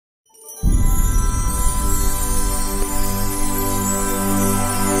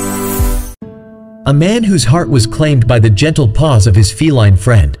a man whose heart was claimed by the gentle paws of his feline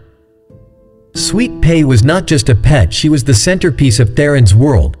friend. Sweet Pei was not just a pet, she was the centerpiece of Theron's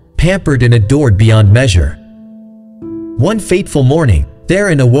world, pampered and adored beyond measure. One fateful morning,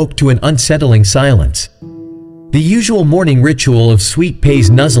 Theron awoke to an unsettling silence. The usual morning ritual of Sweet Pei's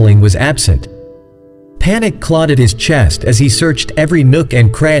nuzzling was absent. Panic clawed at his chest as he searched every nook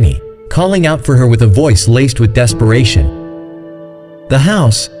and cranny, calling out for her with a voice laced with desperation. The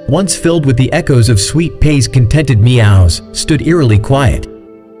house, once filled with the echoes of Sweet Pei's contented meows, stood eerily quiet.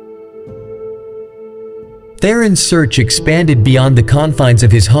 Theron's search expanded beyond the confines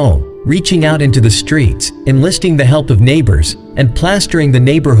of his home, reaching out into the streets, enlisting the help of neighbors, and plastering the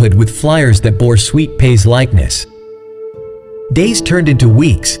neighborhood with flyers that bore Sweet Pei's likeness. Days turned into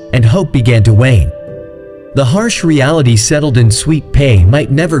weeks, and hope began to wane. The harsh reality settled in. Sweet Pei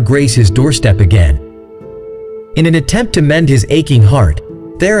might never grace his doorstep again. In an attempt to mend his aching heart,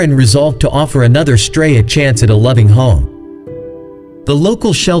 Theron resolved to offer another stray a chance at a loving home. The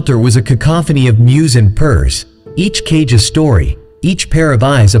local shelter was a cacophony of mews and purrs, each cage a story, each pair of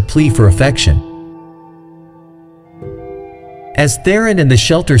eyes a plea for affection. As Theron and the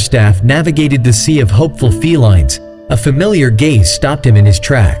shelter staff navigated the sea of hopeful felines, a familiar gaze stopped him in his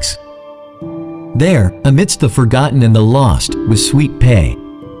tracks. There, amidst the forgotten and the lost, was Sweet Pei.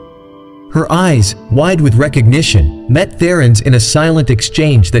 Her eyes, wide with recognition, met Theron's in a silent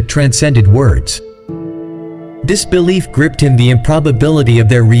exchange that transcended words. Disbelief gripped him. The improbability of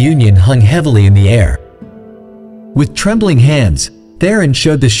their reunion hung heavily in the air. With trembling hands, Theron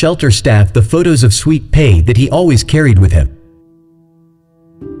showed the shelter staff the photos of Sweet Pei that he always carried with him.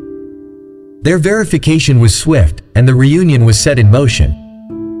 Their verification was swift, and the reunion was set in motion.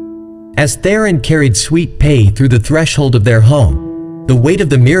 As Theron carried Sweet Pei through the threshold of their home, the weight of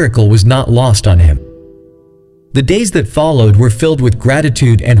the miracle was not lost on him. The days that followed were filled with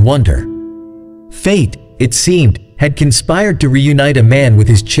gratitude and wonder. Fate, it seemed, had conspired to reunite a man with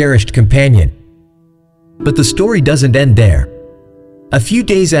his cherished companion. But the story doesn't end there. A few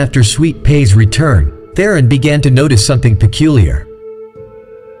days after Sweet Pei's return, Theron began to notice something peculiar.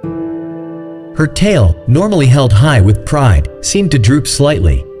 Her tail, normally held high with pride, seemed to droop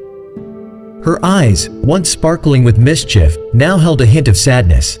slightly. Her eyes, once sparkling with mischief, now held a hint of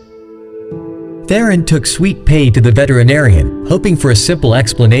sadness. Theron took Sweet Pei to the veterinarian, hoping for a simple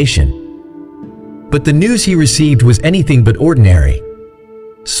explanation. But the news he received was anything but ordinary.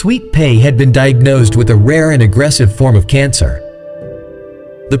 Sweet Pei had been diagnosed with a rare and aggressive form of cancer.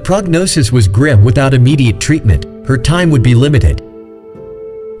 The prognosis was grim. Without immediate treatment, her time would be limited.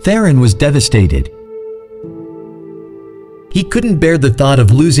 Theron was devastated. He couldn't bear the thought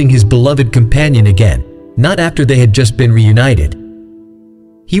of losing his beloved companion again, not after they had just been reunited.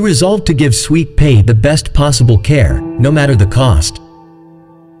 He resolved to give Sweet Pei the best possible care, no matter the cost.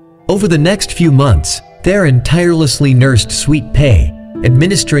 Over the next few months, Theron tirelessly nursed Sweet Pei,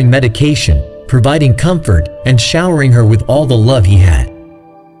 administering medication, providing comfort, and showering her with all the love he had.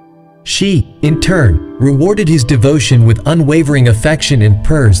 She, in turn, rewarded his devotion with unwavering affection and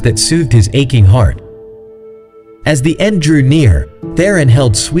purrs that soothed his aching heart. As the end drew near, Theron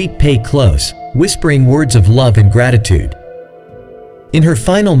held Sweet Pei close, whispering words of love and gratitude. In her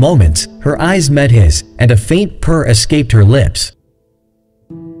final moments, her eyes met his, and a faint purr escaped her lips.